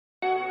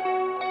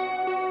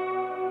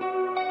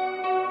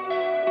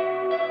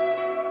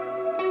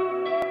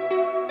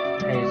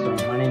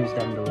name's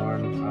Devin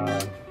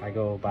DeLorme. I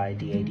go by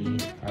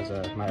DAD as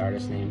my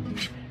artist name.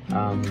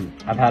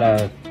 I've had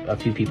a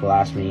few people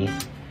ask me,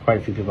 quite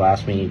a few people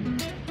ask me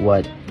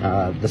what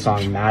the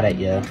song Mad at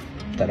Ya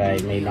that I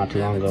made not too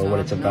long ago, what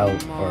it's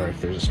about, or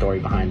if there's a story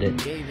behind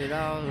it.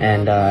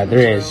 And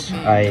there is.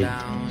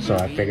 So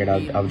I figured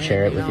I would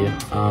share it with you.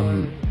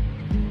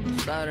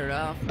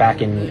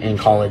 Back in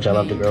college, I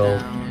loved a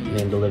girl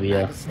named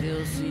Olivia,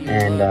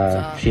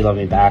 and she loved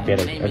me back. We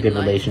had a good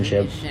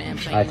relationship,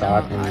 I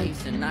thought,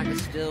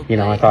 and you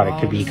know, I thought it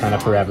could be kind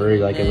of forever.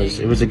 Like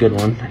it was a good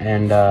one.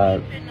 And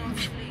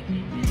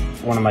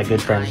one of my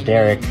good friends,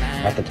 Derek,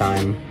 at the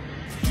time,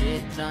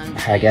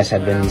 I guess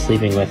had been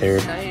sleeping with her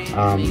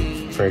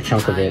for a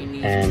chunk of it,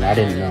 and I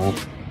didn't know,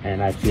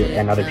 and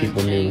other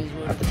people knew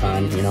at the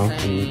time, you know,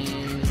 and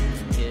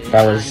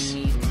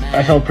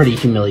I felt pretty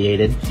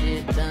humiliated,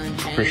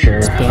 for sure.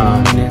 It's been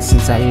a minute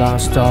since I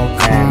lost all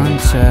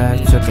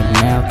contact. Took a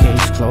mail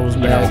case, closed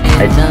back.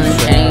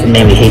 It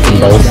made me hate them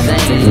both.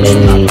 It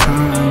made me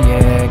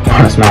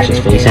want to smash his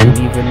face in.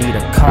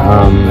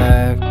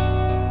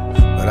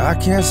 But I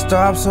can't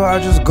stop, so I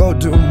just go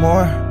do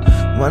more.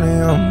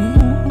 Money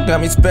on me, got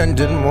me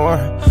spending more.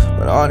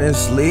 But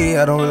honestly,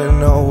 I don't really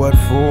know what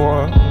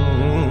for.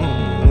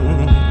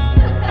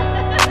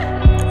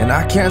 And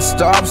I can't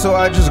stop, so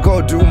I just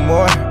go do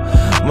more.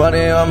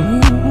 Money on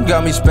me,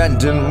 got me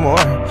spending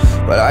more.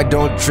 But I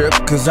don't trip,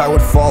 cause I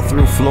would fall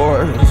through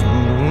floors.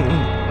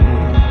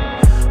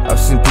 I've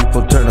seen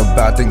people turn a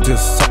bad thing to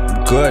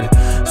something good.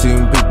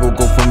 Seen people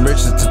go from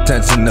riches to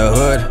tents in the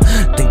hood.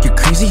 Think you're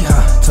crazy,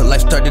 huh? Till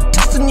life started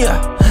testing ya.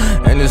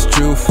 And it's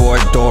true, 4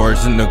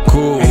 doors in the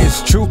coupe. And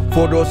it's true,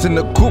 4 doors in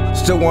the coupe.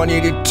 Still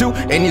 182.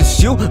 And it's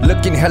you,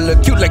 looking hella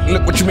cute. Like,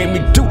 look what you made me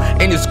do.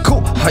 And it's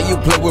cool, how you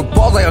play with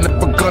balls. I am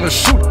never gonna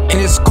shoot. And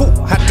it's cool,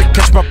 had to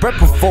catch my breath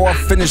before I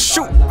finish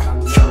shoot.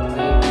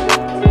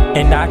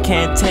 And I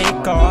can't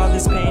take all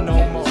this pain no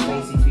more.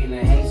 Crazy,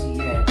 feeling hazy,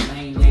 yeah. I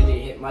ain't ready,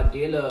 hit my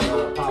dealer.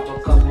 Pop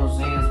a couple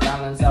Zans,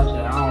 balance out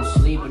there. I don't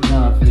sleep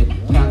enough.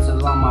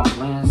 Cancel all my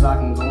plans, I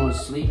can go and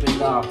sleep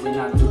it off. When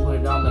I do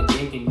it all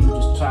again, can you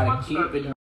just try to keep it?